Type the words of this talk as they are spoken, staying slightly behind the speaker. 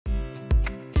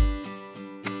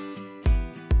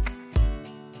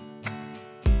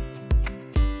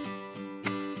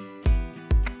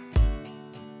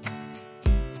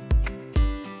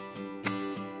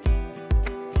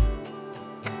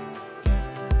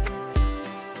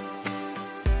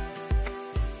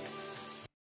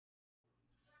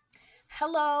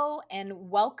Hello, and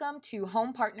welcome to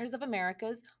Home Partners of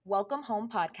America's Welcome Home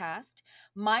podcast.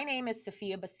 My name is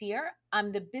Sophia Basir.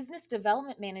 I'm the Business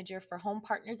Development Manager for Home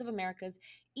Partners of America's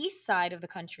East Side of the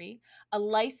country, a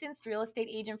licensed real estate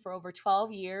agent for over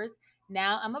 12 years.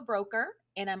 Now I'm a broker,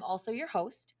 and I'm also your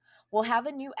host. We'll have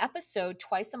a new episode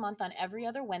twice a month on every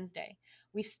other Wednesday.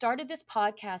 We've started this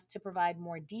podcast to provide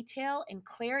more detail and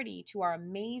clarity to our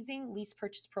amazing lease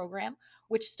purchase program,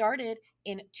 which started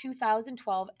in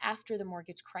 2012 after the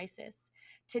mortgage crisis.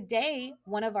 Today,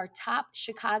 one of our top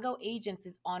Chicago agents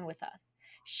is on with us,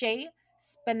 Chay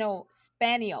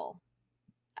Spaniol.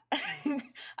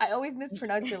 I always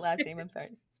mispronounce your last name. I'm sorry.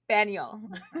 Spaniol.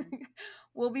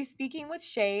 We'll be speaking with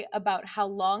Chay about how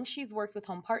long she's worked with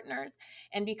Home Partners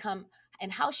and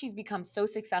how she's become so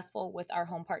successful with our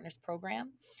Home Partners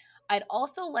program. I'd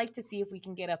also like to see if we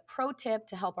can get a pro tip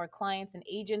to help our clients and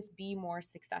agents be more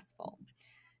successful.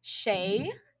 Chay,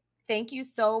 thank you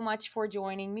so much for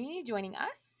joining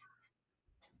us.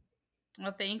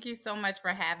 Well, thank you so much for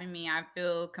having me. I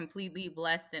feel completely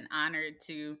blessed and honored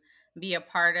to be a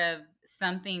part of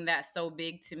something that's so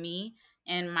big to me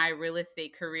in my real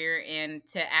estate career and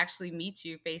to actually meet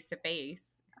you face to face.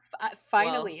 Well,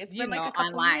 Finally, it's been like a couple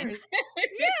online. years.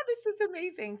 Yeah, this is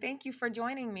amazing. Thank you for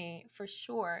joining me for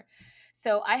sure.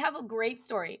 So, I have a great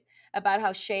story about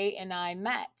how Chay and I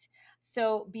met.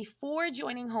 So, before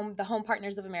joining the Home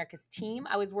Partners of America's team,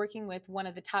 I was working with one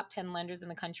of the top 10 lenders in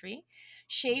the country.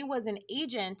 Chay was an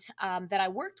agent that I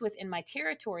worked with in my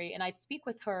territory, and I'd speak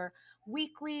with her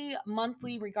weekly,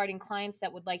 monthly regarding clients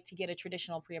that would like to get a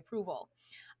traditional pre approval.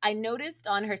 I noticed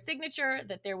on her signature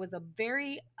that there was a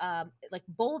very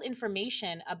bold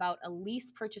information about a lease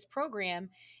purchase program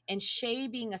and Chay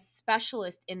being a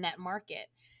specialist in that market.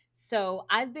 So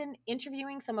I've been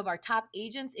interviewing some of our top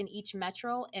agents in each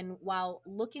metro, and while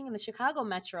looking in the Chicago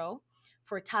metro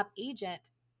for a top agent,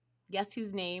 guess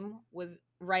whose name was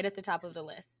right at the top of the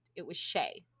list? It was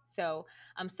Chay. So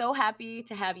I'm so happy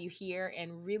to have you here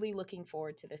and really looking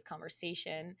forward to this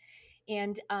conversation.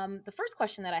 And the first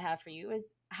question that I have for you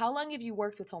is, how long have you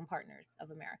worked with Home Partners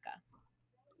of America?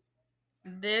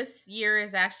 This year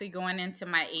is actually going into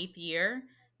my eighth year,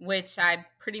 which I've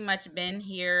pretty much been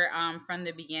here from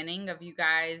the beginning of you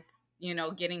guys,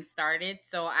 getting started.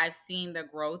 So I've seen the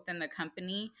growth in the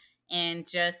company and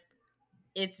just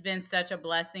it's been such a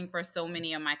blessing for so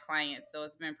many of my clients. So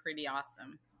it's been pretty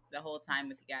awesome the whole time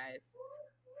That's with you guys.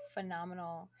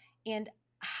 phenomenal. And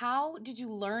how did you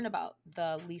learn about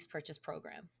the lease purchase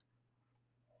program?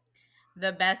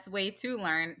 The best way to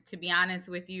learn, to be honest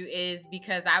with you, is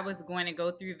because I was going to go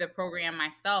through the program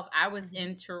myself.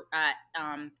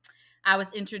 Mhm. I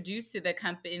was introduced to the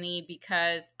company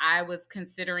because I was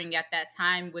considering at that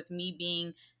time, with me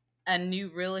being a new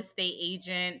real estate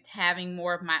agent, having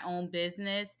more of my own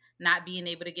business, not being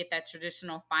able to get that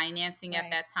traditional financing at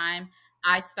Right. that time.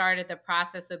 I started the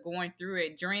process of going through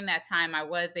it. During that time, I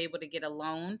was able to get a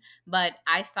loan, but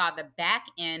I saw the back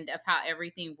end of how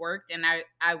everything worked. And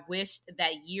I wished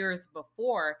that years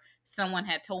before someone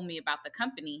had told me about the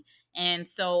company. And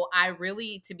so I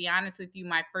really, to be honest with you,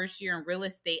 my first year in real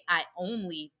estate, I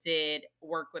only did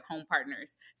work with home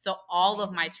partners. So all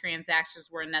of my Amazing.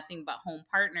 transactions were nothing but home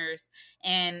partners.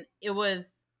 And it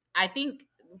was, I think,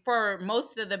 for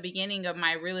most of the beginning of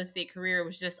my real estate career, it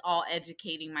was just all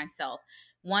educating myself.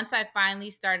 Once I finally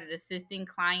started assisting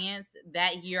clients,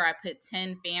 that year I put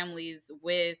 10 families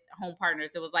with home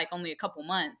partners. It was like only a couple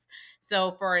months.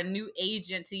 So for a new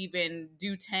agent to even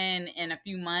do 10 in a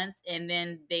few months and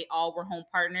then they all were home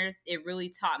partners, it really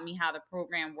taught me how the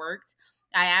program worked.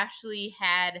 I actually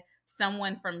had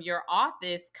someone from your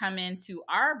office come into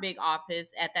our big office.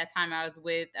 At that time I was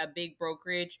with a big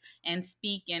brokerage, and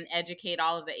speak and educate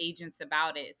all of the agents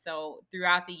about it. So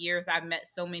throughout the years I've met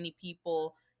so many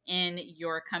people in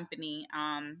your company,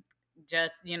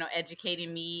 just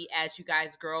educating me as you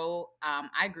guys grow.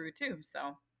 I grew too.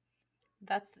 So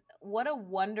That's what a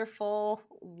wonderful,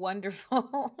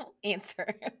 wonderful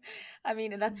answer. I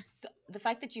mean, the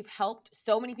fact that you've helped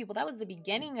so many people. That was the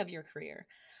beginning of your career.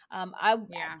 Um, I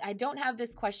yeah. I don't have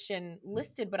this question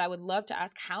listed, but I would love to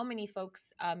ask how many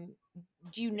folks.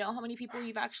 Do you know how many people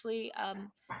you've actually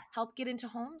helped get into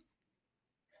homes?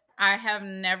 I have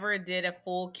never did a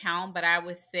full count, but I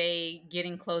would say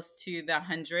getting close to the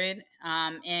 100.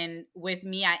 And with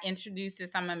me, I introduced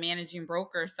this. I'm a managing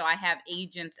broker, so I have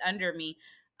agents under me.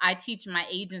 I teach my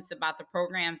agents about the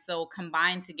program. So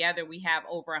combined together, we have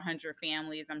over 100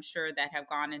 families, I'm sure, that have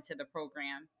gone into the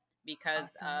program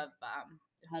because Awesome.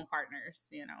 of home partners.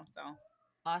 So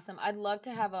Awesome. I'd love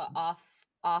to have a off.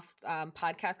 off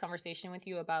podcast conversation with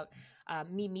you about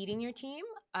me meeting your team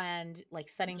and like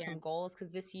setting Yeah. some goals, because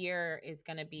this year is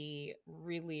going to be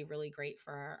really, really great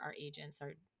for our agents,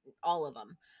 our all of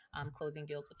them closing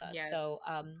deals with us. So,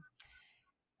 Yes.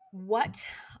 what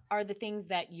are the things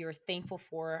that you're thankful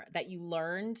for that you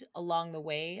learned along the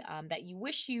way, that you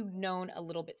wish you'd known a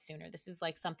little bit sooner? This is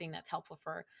like something that's helpful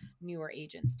for newer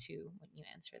agents too when you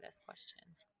answer this question.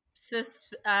 So,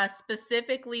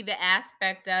 specifically, the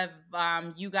aspect of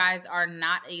you guys are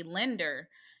not a lender.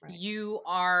 Right. You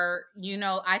are,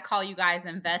 I call you guys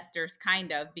investors,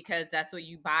 kind of, because that's what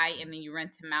you buy and then you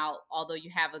rent them out. Although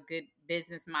you have a good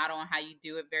business model and how you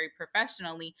do it very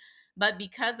professionally, but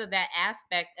because of that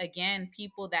aspect, again,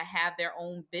 people that have their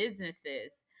own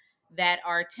businesses that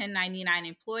are 1099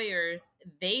 employers,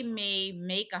 they may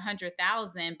make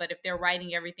 100,000, but if they're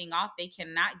writing everything off, they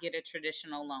cannot get a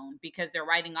traditional loan because they're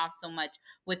writing off so much.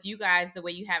 With you guys, the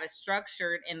way you have it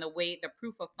structured and the way the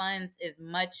proof of funds is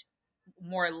much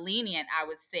more lenient, I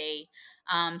would say,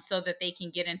 so that they can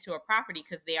get into a property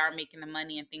because they are making the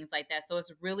money and things like that. So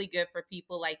it's really good for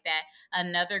people like that.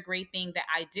 Another great thing that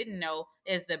I didn't know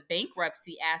is the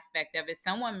bankruptcy aspect of it.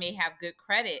 Someone may have good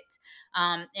credit,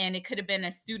 and it could have been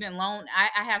a student loan.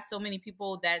 I have so many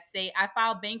people that say I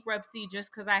filed bankruptcy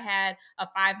just because I had a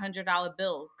 $500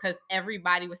 bill because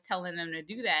everybody was telling them to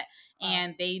do that, Wow.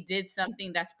 and they did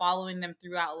something that's following them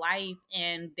throughout life,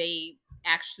 and they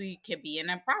actually can be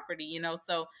in a property,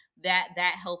 so that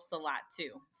helps a lot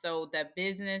too. So the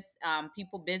business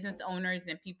people, business owners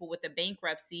and people with the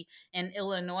bankruptcy in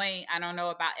Illinois, I don't know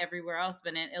about everywhere else,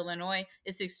 but in Illinois,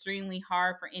 it's extremely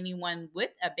hard for anyone with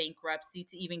a bankruptcy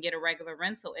to even get a regular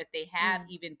rental if they have Mm.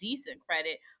 even decent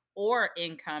credit or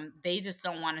income. They just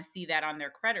don't want to see that on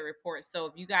their credit report. So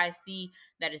if you guys see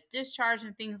that it's discharged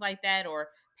and things like that, or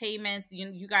payments,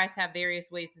 you guys have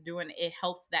various ways to do it. It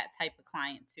helps that type of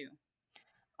client too.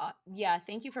 Yeah,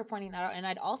 thank you for pointing that out. And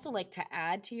I'd also like to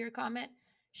add to your comment,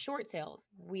 short sales,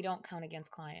 we don't count against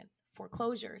clients.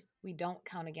 Foreclosures, we don't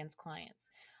count against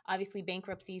clients. Obviously,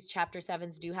 bankruptcies, Chapter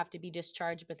 7s do have to be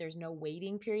discharged, but there's no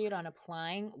waiting period on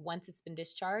applying once it's been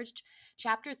discharged.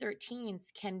 Chapter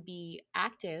 13s can be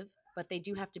active, but they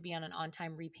do have to be on an on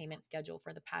time repayment schedule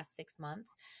for the past 6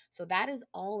 months. So that is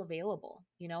all available,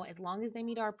 as long as they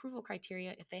meet our approval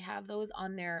criteria. If they have those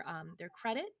on their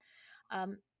credit,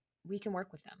 um, we can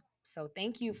work with them. So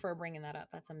thank you for bringing that up.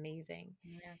 That's amazing.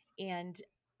 Yes. And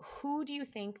who do you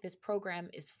think this program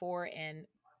is for and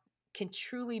can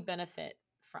truly benefit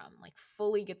from, like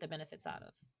fully get the benefits out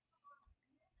of?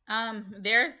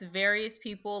 There's various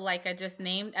people, like I just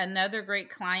named. Another great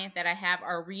client that I have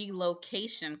are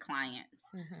relocation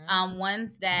clients. Mm-hmm.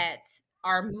 Ones that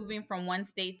are moving from one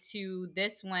state to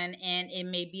this one, and it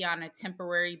may be on a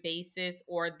temporary basis,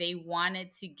 or they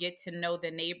wanted to get to know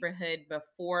the neighborhood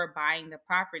before buying the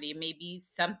property. It may be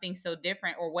something so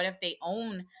different. Or what if they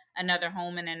own another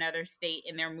home in another state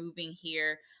and they're moving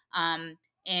here?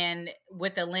 And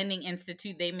with the lending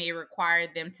institute, they may require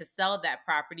them to sell that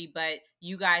property, but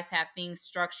you guys have things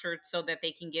structured so that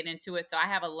they can get into it. So I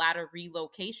have a lot of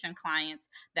relocation clients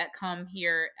that come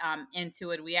here into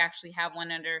it. We actually have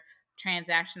one under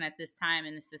transaction at this time,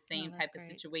 and it's the Oh, same that's type of great.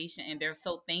 situation, and they're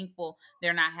so thankful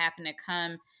they're not having to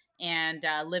come and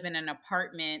live in an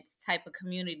apartment type of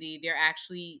community. They're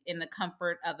actually in the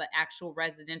comfort of an actual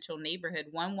residential neighborhood.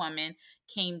 One woman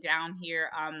came down here.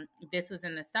 This was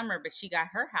in the summer, but she got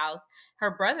her house.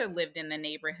 Her brother lived in the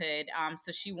neighborhood,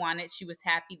 so she was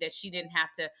happy that she didn't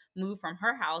have to move from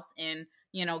her house and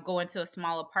go into a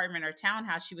small apartment or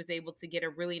townhouse. She was able to get a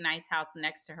really nice house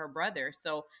next to her brother,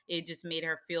 so it just made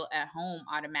her feel at home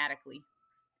automatically.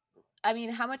 I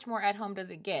mean, how much more at home does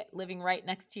it get living right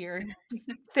next to your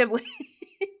sibling?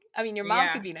 I mean, your mom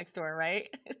could Yeah, be next door, right?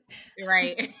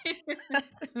 right.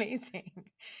 That's amazing.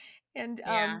 And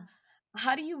Yeah.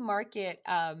 how do you market?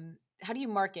 How do you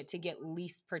market to get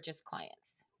lease purchase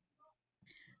clients?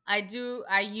 I do.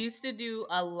 I used to do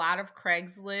a lot of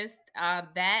Craigslist.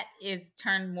 That is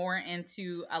turned more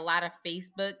into a lot of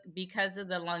Facebook because of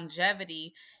the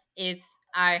longevity.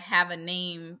 I have a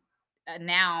name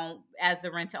now as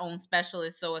the rent to own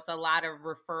specialist, so it's a lot of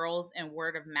referrals and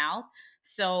word of mouth.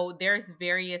 So there's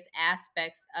various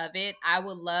aspects of it. I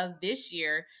would love this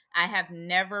year. I have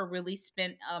never really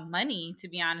spent money, to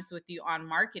be honest with you, on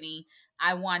marketing.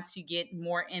 I want to get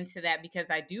more into that because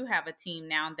I do have a team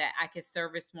now that I can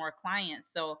service more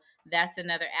clients. So that's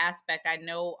another aspect. I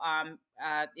know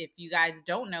if you guys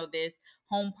don't know this,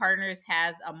 Home Partners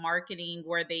has a marketing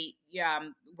where they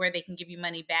can give you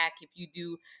money back if you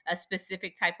do a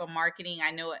specific type of marketing.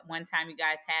 I know at one time you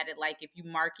guys had it like if you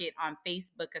market on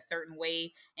Facebook a certain way,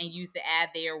 way and use the ad,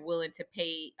 they are willing to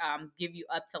pay, give you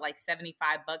up to like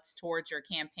 $75 towards your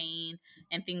campaign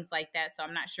and things like that. So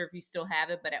I'm not sure if you still have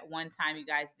it, but at one time you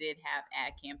guys did have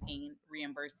ad campaign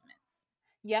reimbursements.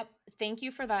 Yep. Thank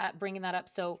you for that, bringing that up.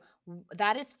 So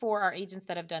that is for our agents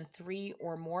that have done 3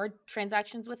 or more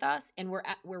transactions with us, and we're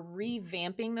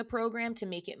revamping the program to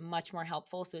make it much more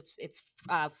helpful. So it's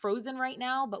frozen right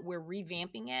now, but we're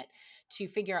revamping it to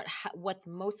figure out what's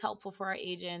most helpful for our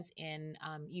agents in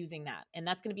using that, and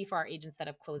that's going to be for our agents that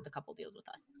have closed a couple deals with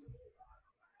us.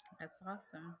 That's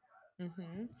awesome.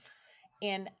 Hmm.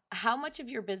 And how much of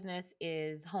your business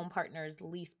is Home Partners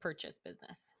lease purchase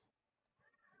business?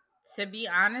 To be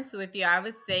honest with you, I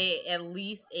would say at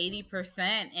least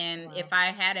 80%. And if Wow. I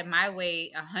had it my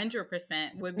way,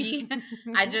 100% would be.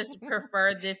 I just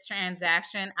prefer this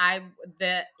transaction.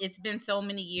 It's been so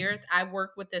many years. I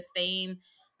work with the same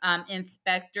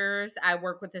inspectors. I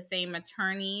work with the same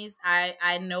attorneys.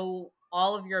 I know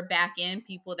all of your back end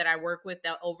people that I work with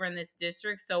over in this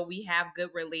district. So we have good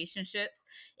relationships.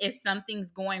 If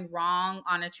something's going wrong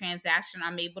on a transaction,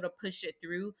 I'm able to push it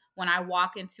through. When I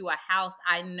walk into a house,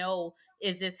 I know,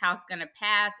 is this house going to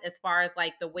pass as far as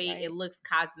like the way it Right. looks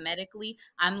cosmetically?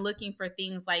 I'm looking for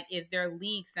things like, is there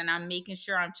leaks? And I'm making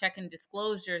sure I'm checking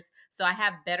disclosures so I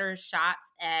have better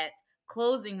shots at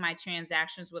closing my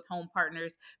transactions with home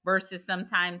partners versus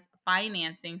sometimes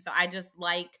financing. So I just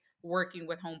like working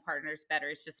with home partners better.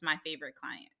 It's just my favorite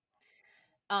client.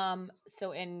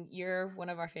 So and you're one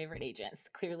of our favorite agents,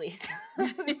 clearly.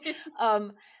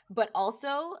 um, but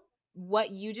also what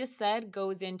you just said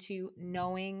goes into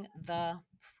knowing the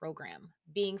program,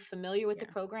 being familiar with the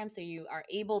Yeah. program, so you are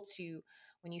able to,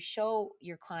 when you show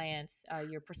your clients,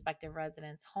 your prospective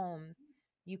residents homes,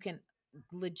 you can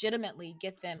legitimately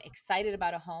get them excited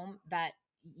about a home that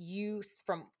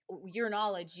from your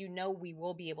knowledge, we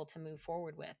will be able to move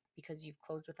forward with because you've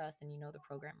closed with us and you know the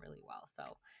program really well.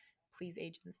 So please,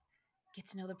 agents, get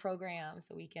to know the program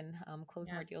so we can close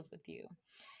more Yes. deals with you.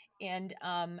 And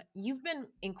you've been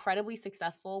incredibly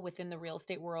successful within the real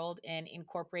estate world in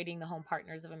incorporating the Home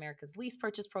Partners of America's lease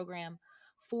purchase program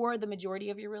for the majority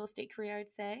of your real estate career,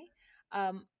 I'd say.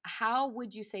 How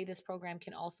would you say this program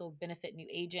can also benefit new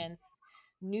agents,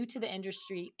 new to the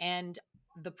industry, and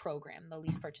the program, the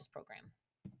lease purchase program?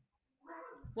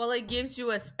 Well, it gives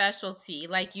you a specialty.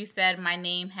 Like you said, my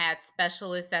name had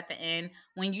specialist at the end.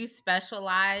 When you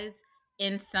specialize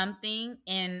in something,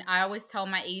 and I always tell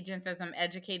my agents as I'm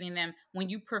educating them, when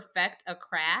you perfect a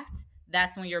craft,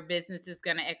 that's when your business is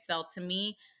going to excel. To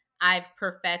me, I've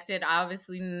perfected,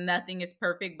 obviously, nothing is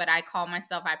perfect, but I call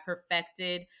myself, I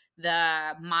perfected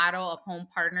the model of home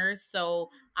partners. So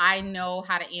I know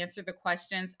how to answer the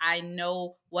questions. I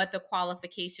know what the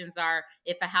qualifications are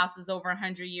if a house is over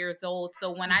 100 years old.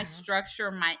 So when I Hmm. structure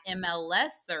my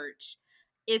MLS search,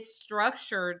 it's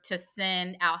structured to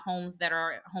send out homes that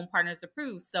are home partners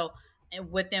approved. So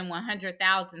within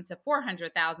 100,000 to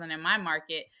 400,000 in my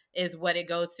market is what it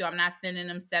goes to. I'm not sending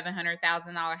them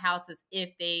 $700,000 houses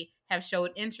if they have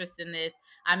showed interest in this.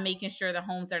 I'm making sure the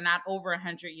homes are not over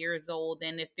 100 years old,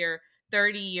 and if they're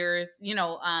 30 years,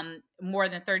 more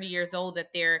than 30 years old,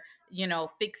 that they're,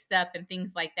 fixed up and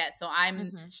things like that. So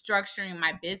I'm Hmm. structuring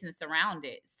my business around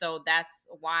it. So that's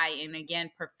why, and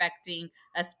again, perfecting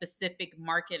a specific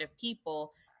market of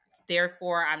people.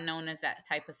 Therefore, I'm known as that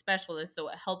type of specialist. So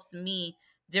it helps me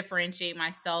differentiate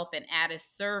myself and add a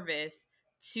service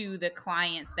to the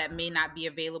clients that may not be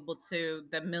available to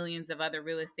the millions of other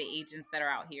real estate agents that are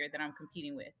out here that I'm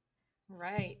competing with.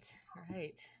 Right,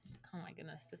 right. Oh my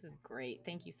goodness, this is great.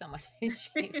 Thank you so much,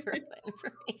 Shay, for that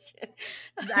information.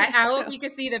 I hope So you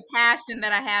can see the passion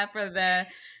that I have for the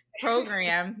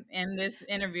program in this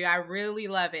interview. I really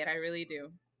love it. I really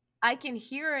do. I can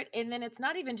hear it, and then it's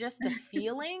not even just a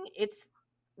feeling, it's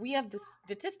we have the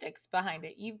statistics behind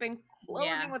it. You've been closing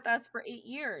Yeah. with us for 8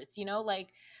 years, like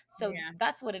so Yeah.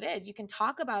 that's what it is. You can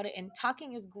talk about it, and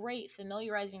talking is great,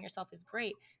 familiarizing yourself is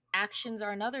great. Actions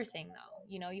are another thing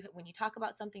though. When you talk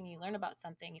about something, you learn about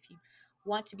something, if you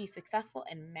want to be successful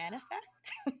and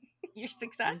manifest your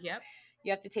success, Yep.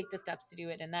 you have to take the steps to do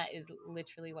it, and that is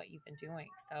literally what you've been doing.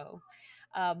 So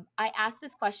I asked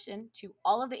this question to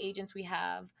all of the agents we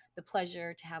have the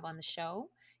pleasure to have on the show.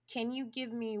 Can you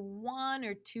give me 1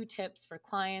 or 2 tips for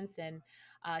clients and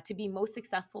to be most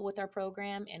successful with our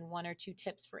program, and 1 or 2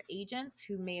 tips for agents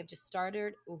who may have just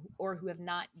started or who have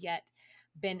not yet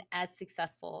been as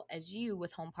successful as you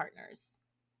with home partners?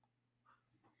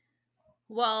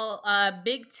 Well, a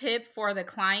big tip for the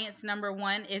clients, number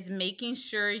one, is making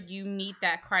sure you meet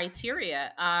that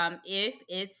criteria. If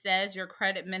it says your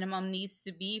credit minimum needs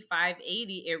to be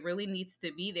 580, it really needs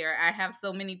to be there. I have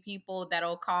so many people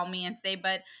that'll call me and say,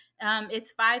 but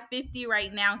it's 550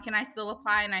 right now. Can I still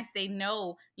apply? And I say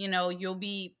no. You'll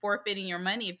be forfeiting your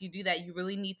money if you do that. You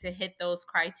really need to hit those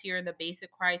criteria, the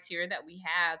basic criteria that we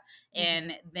have, Mm-hmm.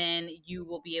 and then you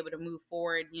will be able to move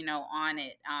forward, on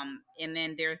it. And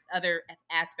then there's other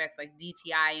aspects like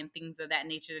DTI and things of that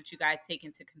nature that you guys take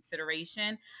into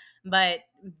consideration. But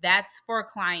that's for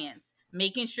clients.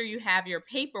 Making sure you have your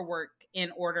paperwork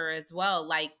in order as well,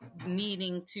 like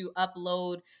needing to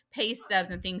upload pay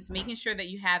stubs and things, making sure that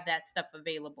you have that stuff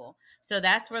available. So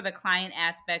that's for the client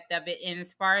aspect of it. And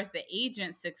as far as the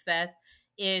agent success,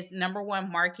 is number one,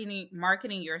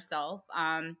 marketing yourself,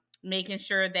 making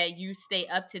sure that you stay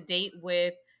up to date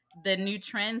with the new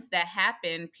trends that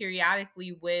happen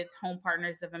periodically with Home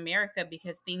Partners of America,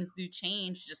 because things do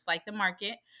change just like the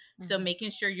market. So Mm-hmm.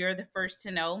 making sure you're the first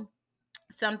to know.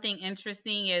 Something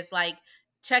interesting is like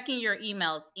checking your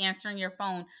emails, answering your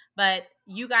phone. But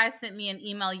you guys sent me an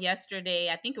email yesterday,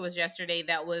 I think it was yesterday,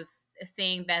 that was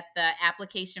saying that the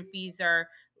application fees are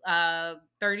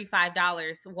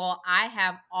 $35. Well, I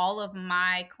have all of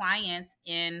my clients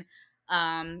in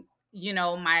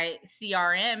my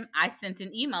CRM. I sent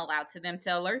an email out to them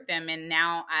to alert them, and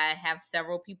now I have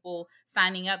several people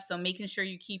signing up. So making sure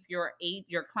you keep your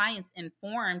clients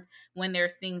informed when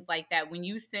there's things like that. When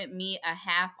you sent me a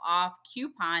half off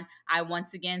coupon, I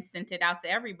once again sent it out to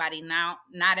everybody. Now,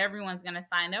 not everyone's going to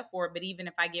sign up for it, but even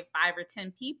if I get 5 or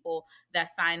 10 people that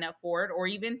sign up for it, or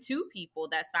even 2 people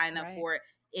that sign up Right. for it,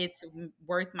 it's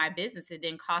worth my business. It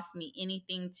didn't cost me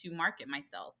anything to market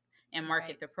myself and market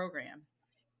Right. the program.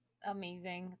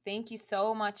 Amazing. Thank you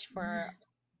so much for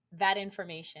that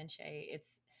information, Shay.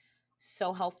 It's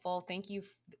so helpful. Thank you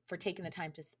for taking the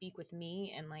time to speak with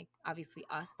me and, like, obviously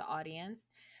us, the audience.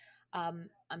 I'm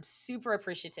super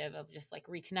appreciative of just like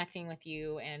reconnecting with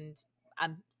you, and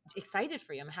I'm excited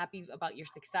for you. I'm happy about your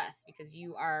success because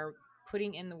you are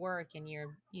putting in the work, and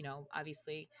you're,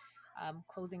 obviously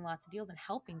closing lots of deals and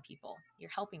helping people. You're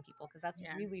helping people because that's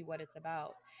Yeah. really what it's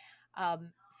about.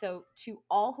 So, to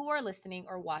all who are listening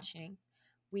or watching,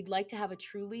 we'd like to have a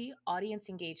truly audience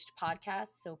engaged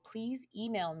podcast. So, please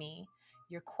email me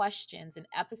your questions and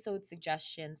episode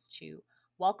suggestions to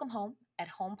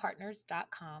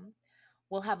welcomehome@homepartners.com.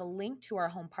 We'll have a link to our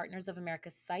Home Partners of America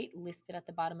site listed at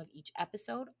the bottom of each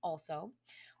episode. Also,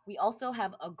 we also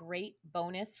have a great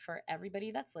bonus for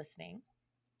everybody that's listening.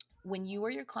 When you or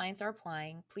your clients are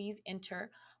applying, please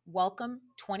enter Welcome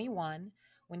 21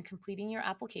 when completing your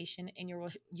application, and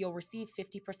you'll receive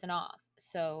 50% off.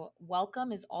 So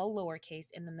welcome is all lowercase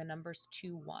and then the numbers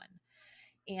 21.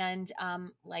 And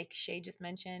like Shay just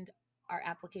mentioned, our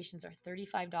applications are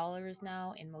 $35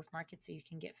 now in most markets, so you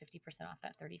can get 50% off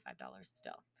that $35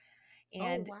 still. Oh,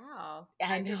 And wow.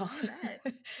 I I didn't know. know that.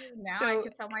 Now I So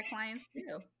could tell my clients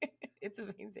too. it's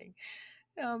amazing.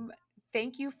 Um,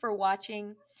 Thank you for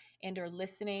watching and or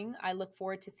listening. I look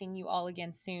forward to seeing you all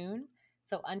again soon.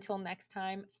 So until next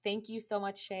time, thank you so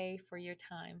much, Shay, for your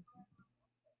time.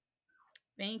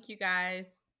 Thank you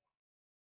guys.